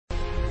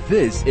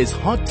This is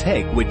Hot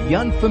Tech with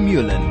Jan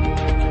Vermulen.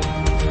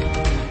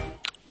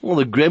 Well,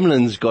 the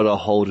gremlins got a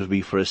hold of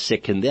me for a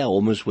second there. I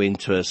almost went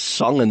to a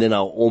song and then I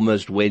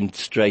almost went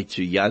straight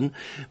to Jan.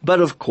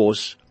 But of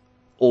course,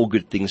 all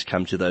good things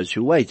come to those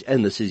who wait.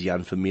 And this is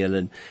Jan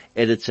Vermulen,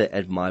 editor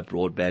at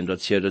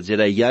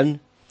mybroadband.co.za. Jan,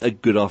 a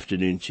good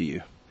afternoon to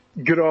you.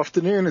 Good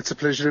afternoon. It's a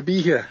pleasure to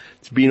be here.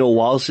 It's been a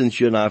while since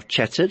you and I have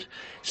chatted.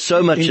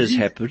 So much has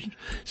happened.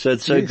 So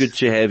it's so good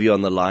to have you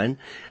on the line.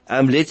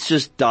 Let's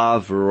just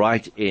dive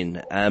right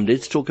in.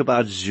 Let's talk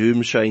about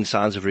Zoom showing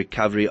signs of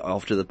recovery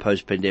after the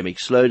post-pandemic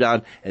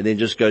slowdown, and then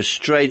just go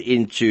straight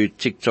into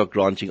TikTok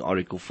granting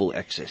Oracle full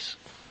access.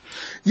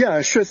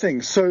 Yeah, sure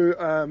thing. So,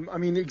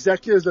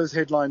 exactly as those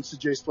headlines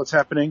suggest what's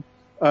happening.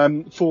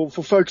 For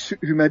folks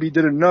who maybe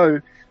didn't know,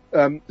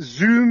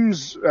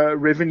 Zoom's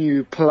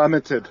revenue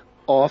plummeted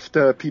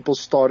after people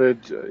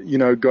started,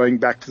 going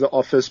back to the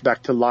office,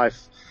 back to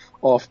life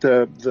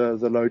after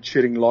the load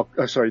shedding the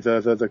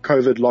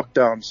COVID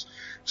lockdowns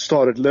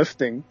started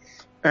lifting.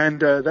 And,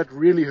 that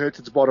really hurt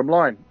its bottom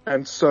line.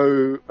 And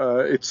so,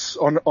 it's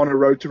on a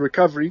road to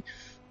recovery,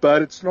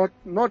 but it's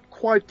not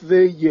quite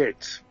there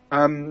yet.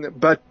 It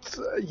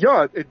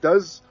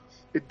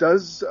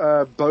does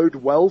bode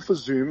well for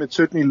Zoom. It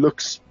certainly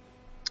looks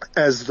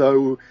as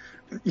though,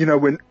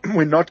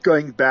 we're not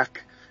going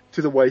back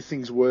to the way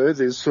things were.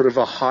 There's sort of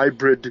a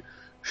hybrid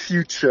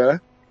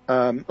future,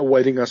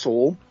 awaiting us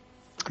all.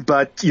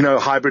 But,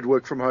 hybrid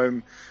work from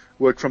home,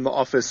 work from the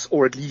office,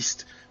 or at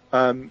least,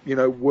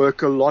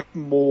 work a lot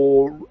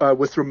more,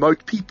 with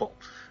remote people,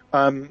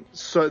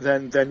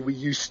 than we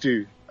used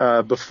to,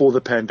 before the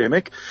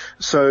pandemic.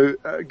 So,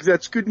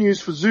 that's good news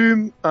for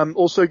Zoom.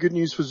 Also good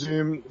news for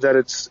Zoom that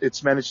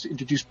it's managed to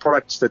introduce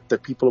products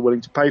that people are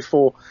willing to pay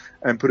for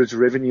and put its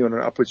revenue on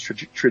an upwards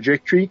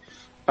trajectory.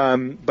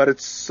 But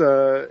it's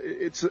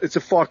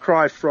a far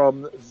cry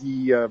from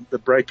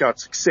the breakout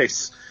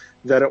success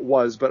that it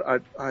was, but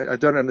I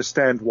don't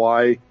understand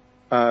why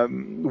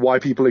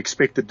people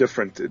expect it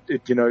different.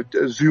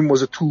 Zoom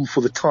was a tool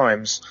for the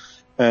times,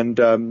 and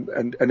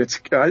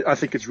I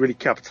think it's really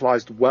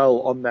capitalized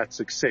well on that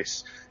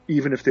success,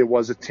 even if there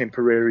was a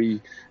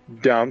temporary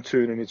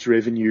downturn in its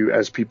revenue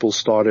as people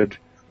started,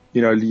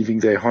 leaving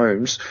their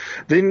homes.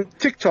 Then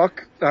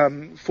TikTok,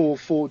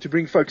 to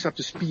bring folks up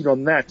to speed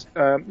on that,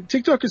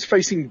 TikTok is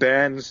facing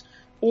bans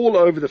all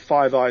over the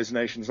Five Eyes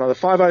nations. Now, the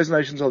Five Eyes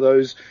nations are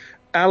those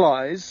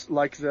allies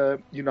like the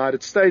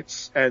United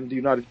States and the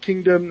United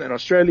Kingdom and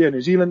Australia and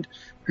New Zealand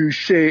who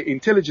share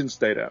intelligence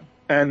data.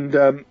 And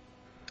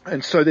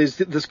so there's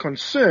this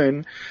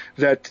concern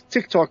that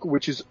TikTok,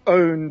 which is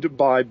owned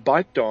by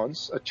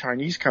ByteDance, a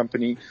Chinese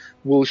company,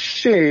 will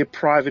share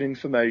private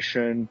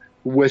information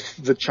with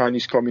the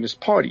Chinese Communist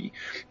Party.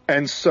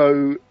 And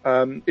so,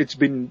 it's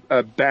been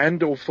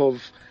banned off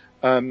of,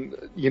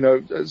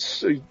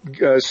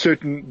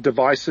 certain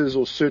devices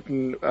or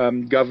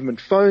certain,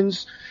 government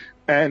phones.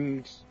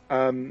 And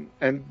there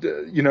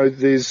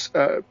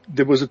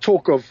was a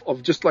talk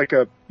of just like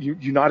a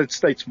United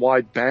States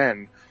wide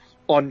ban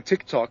on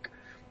TikTok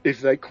if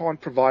they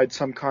can't provide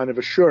some kind of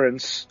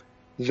assurance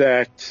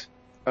that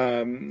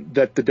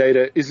the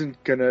data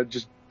isn't going to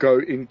just go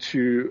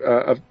into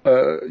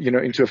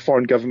a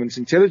foreign government's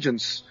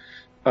intelligence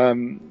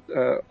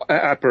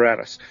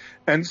apparatus.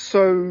 And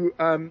so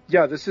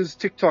this is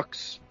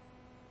TikTok's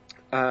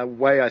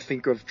way, I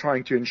think, of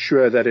trying to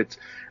ensure that it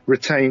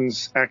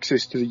retains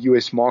access to the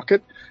US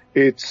market.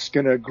 It's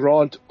going to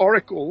grant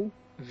Oracle,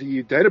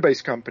 the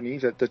database company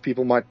that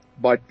people might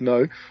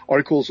know.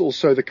 Oracle is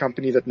also the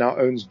company that now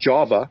owns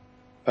Java,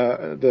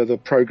 the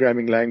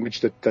programming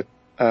language that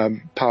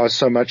powers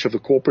so much of the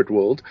corporate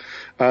world,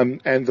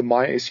 and the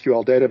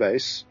MySQL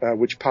database,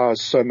 which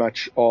powers so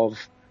much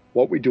of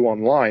what we do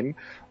online.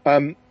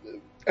 And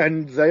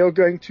they are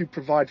going to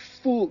provide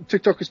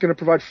TikTok is going to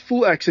provide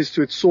full access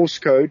to its source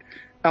code,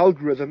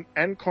 algorithm,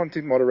 and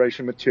content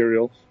moderation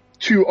material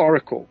to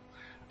Oracle.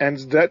 And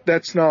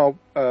that's now,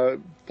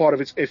 part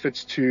of its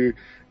efforts to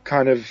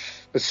kind of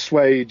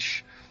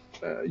assuage,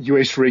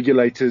 US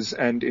regulators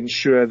and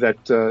ensure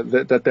that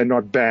they're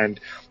not banned.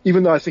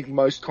 Even though I think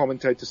most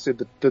commentators said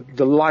that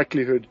the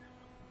likelihood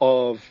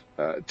of,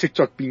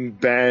 TikTok being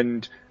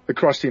banned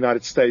across the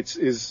United States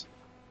is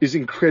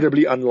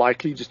incredibly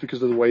unlikely just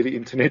because of the way the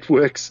internet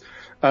works.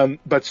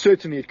 But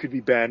certainly it could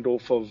be banned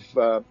off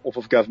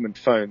of government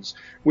phones,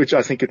 which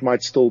I think it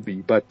might still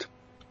be. But,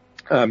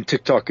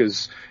 TikTok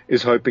is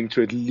hoping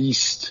to at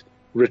least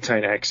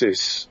retain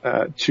access,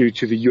 to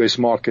the US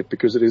market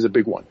because it is a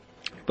big one.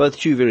 Both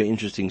two very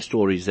interesting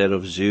stories, that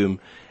of Zoom.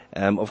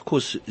 Of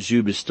course,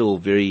 Zoom is still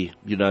very,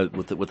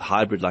 with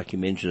hybrid, like you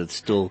mentioned, it's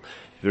still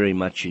very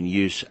much in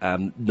use,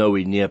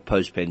 nowhere near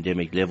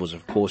post-pandemic levels,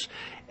 of course.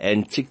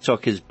 And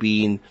TikTok has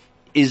been,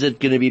 is it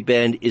going to be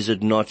banned? Is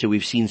it not?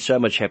 We've seen so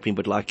much happening,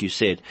 but like you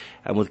said,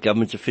 with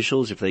government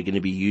officials, if they're going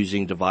to be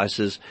using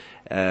devices,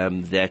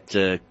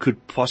 that,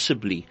 could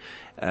possibly,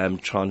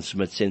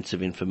 transmit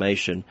sensitive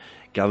information,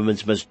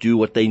 governments must do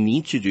what they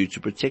need to do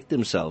to protect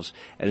themselves.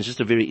 And it's just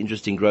a very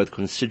interesting growth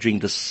considering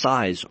the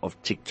size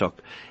of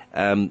TikTok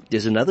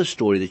There's another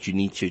story that you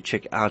need to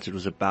check out. It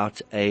was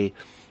about a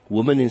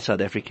woman in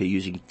South Africa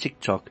using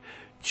TikTok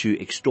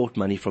to extort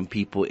money from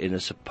people in a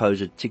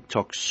supposed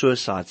TikTok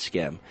suicide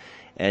scam.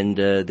 And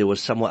there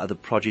was some other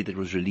project that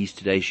was released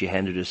today. She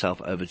handed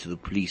herself over to the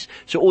police.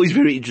 So always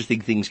very interesting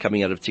things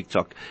coming out of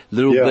TikTok.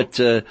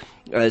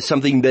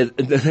 Something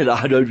that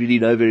I don't really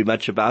know very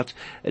much about.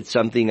 It's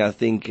something I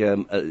think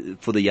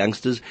for the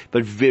youngsters,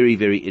 but very,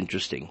 very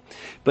interesting.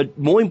 But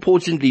more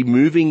importantly,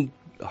 moving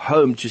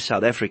home to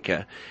South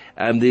Africa,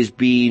 there's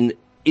been,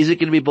 is it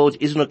going to be built?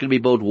 Is it not going to be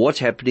built? What's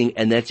happening?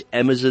 And that's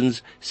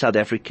Amazon's South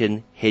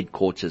African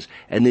headquarters.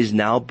 And there's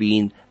now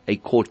been a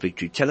court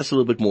victory. Tell us a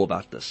little bit more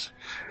about this.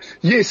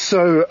 Yes,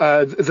 so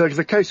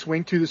the case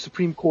went to the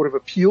Supreme Court of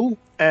Appeal,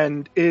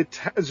 and it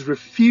has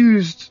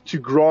refused to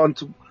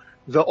grant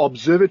the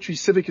Observatory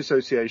Civic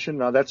Association.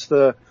 Now, that's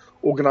the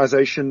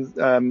organization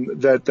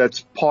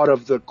that's part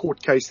of the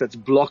court case that's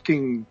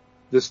blocking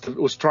this,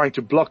 was trying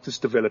to block this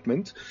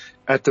development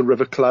at the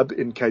River Club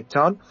in Cape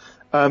Town.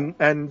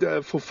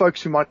 For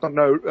folks who might not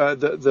know,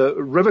 the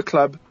River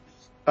Club,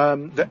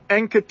 the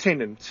anchor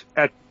tenant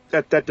at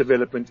that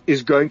development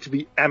is going to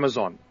be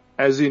Amazon,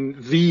 as in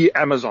the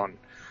Amazon.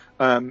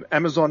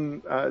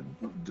 Amazon,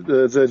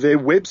 their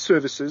web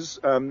services,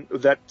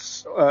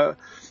 that's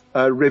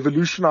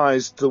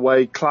revolutionized the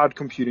way cloud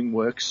computing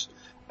works,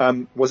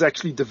 was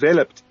actually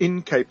developed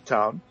in Cape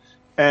Town,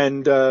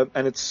 and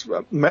it's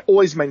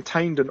always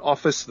maintained an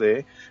office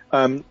there,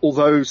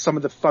 although some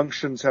of the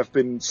functions have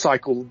been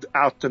cycled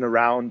out and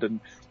around, and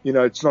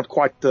it's not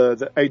quite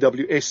the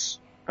AWS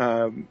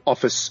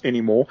office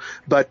anymore,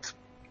 but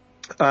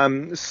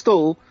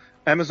still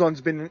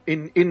Amazon's been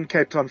in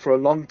Cape Town for a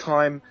long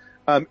time.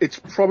 It's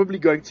probably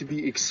going to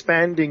be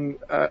expanding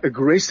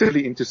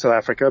aggressively into South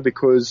Africa,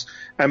 because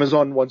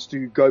Amazon wants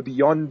to go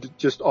beyond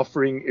just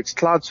offering its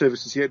cloud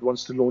services here. It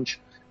wants to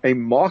launch a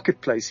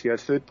marketplace here, a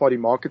third-party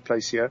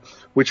marketplace here,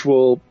 which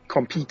will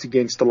compete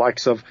against the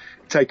likes of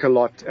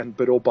Take-A-Lot and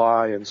Bid or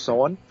Buy and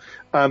so on.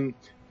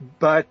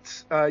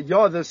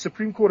 The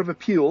Supreme Court of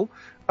Appeal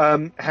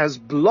has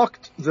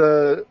blocked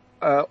the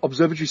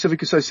Observatory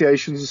Civic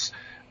Association's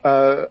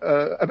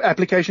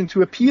application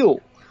to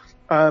appeal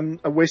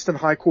a Western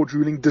High Court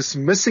ruling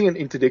dismissing an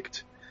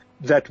interdict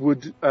that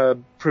would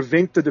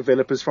prevent the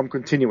developers from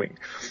continuing.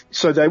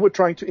 So they were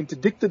trying to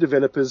interdict the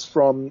developers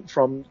from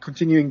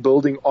continuing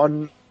building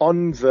on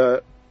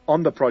the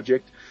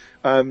project,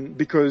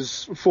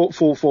 because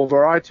for a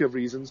variety of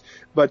reasons.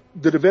 But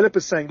the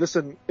developers saying,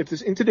 listen, if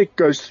this interdict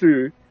goes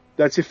through,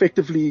 that's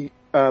effectively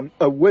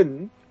a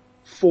win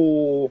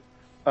for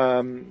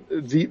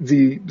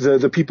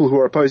the people who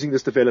are opposing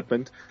this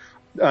development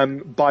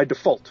by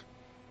default,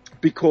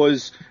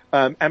 because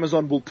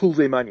Amazon will pull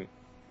their money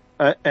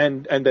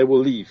and they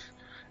will leave,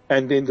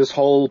 and then this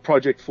whole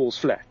project falls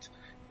flat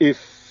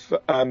if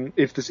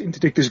this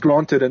interdict is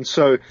granted. And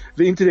so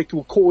the interdict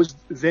will cause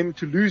them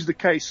to lose the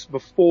case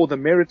before the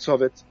merits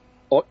of it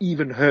are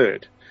even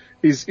heard,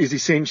 is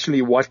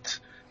essentially what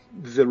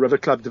the River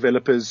Club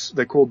developers,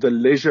 they called the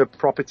Leisure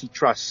Property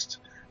Trust,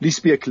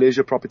 Liesbeek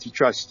Leisure Property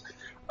Trust,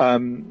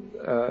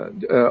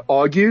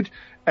 argued,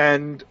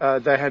 and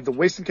they had the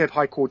Western Cape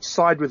High Court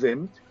side with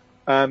them,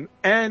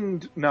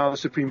 and now the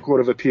Supreme Court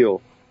of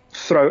Appeal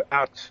throw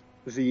out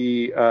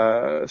the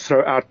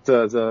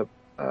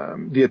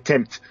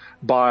attempt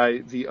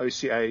by the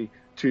OCA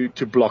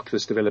to block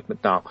this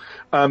development now,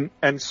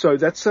 and so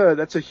that's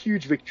a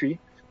huge victory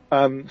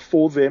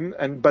for them,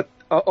 but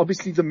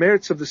obviously the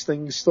merits of this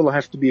thing still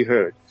have to be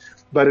heard,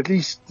 but at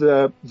least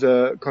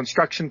the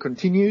construction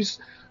continues.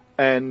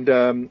 And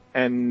the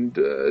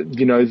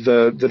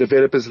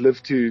developers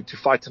live to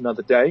fight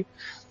another day.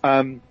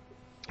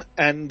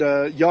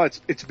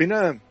 It's been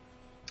an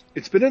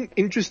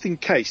interesting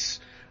case,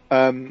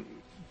 to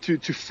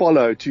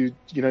follow, to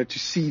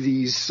see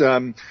these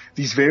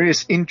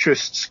various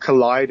interests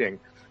colliding.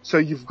 So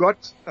you've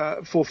got,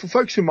 for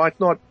folks who might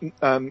not,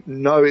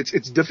 know,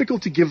 it's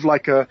difficult to give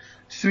like a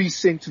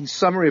 3-sentence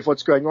summary of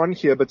what's going on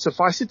here, but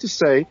suffice it to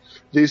say,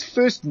 there's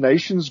First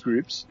Nations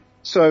groups.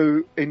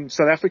 So in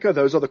South Africa,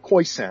 those are the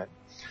Khoisan,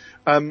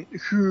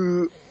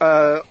 who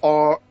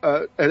are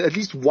at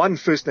least one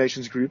First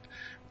Nations group,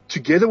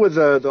 together with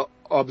the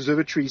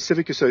Observatory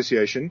Civic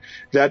Association,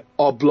 that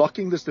are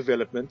blocking this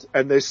development,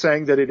 and they're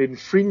saying that it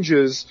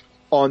infringes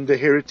on the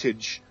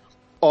heritage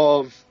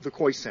of the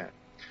Khoisan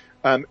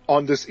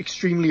on this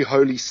extremely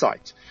holy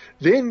site.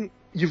 Then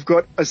you've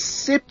got a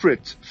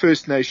separate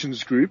First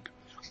Nations group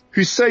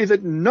who say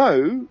that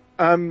no,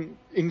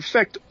 in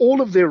fact, all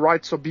of their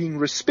rights are being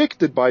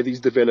respected by these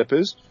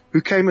developers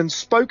who came and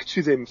spoke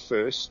to them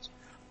first,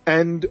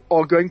 and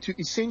are going to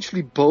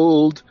essentially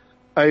build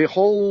a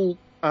whole,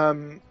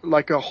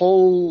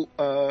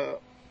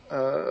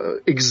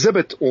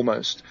 exhibit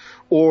almost,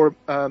 or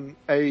a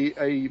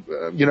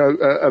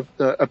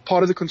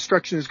part of the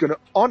construction is going to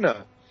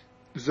honor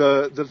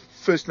the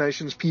First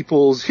Nations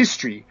people's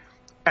history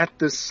at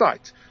this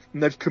site.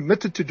 And they've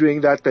committed to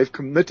doing that. They've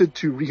committed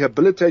to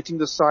rehabilitating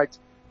the site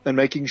and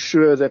making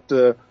sure that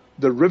the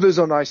rivers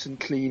are nice and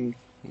clean.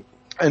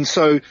 And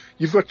so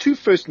you've got two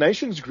First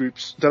Nations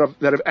groups that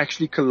have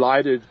actually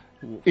collided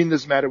in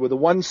this matter, with the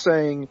one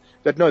saying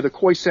that no, the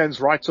Khoisan's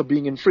rights are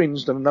being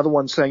infringed, and another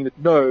one saying that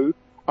no,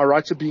 our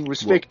rights are being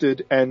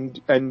respected,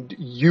 and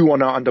you are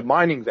now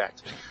undermining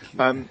that.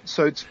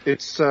 So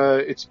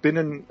it's been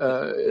a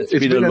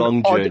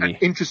long journey, an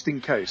interesting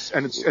case,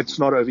 and it's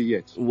not over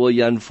yet. Well,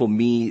 Jan, for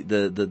me,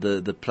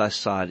 the plus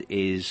side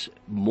is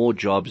more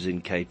jobs in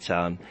Cape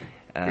Town.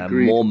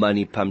 More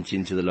money pumped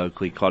into the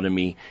local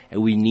economy,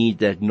 and we need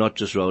that not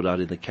just rolled out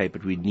in the Cape,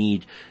 but we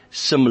need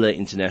similar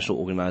international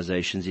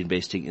organizations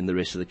investing in the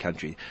rest of the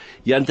country.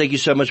 Jan, thank you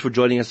so much for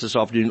joining us this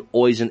afternoon.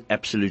 Always an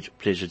absolute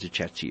pleasure to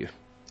chat to you.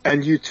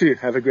 And you too.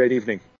 Have a great evening.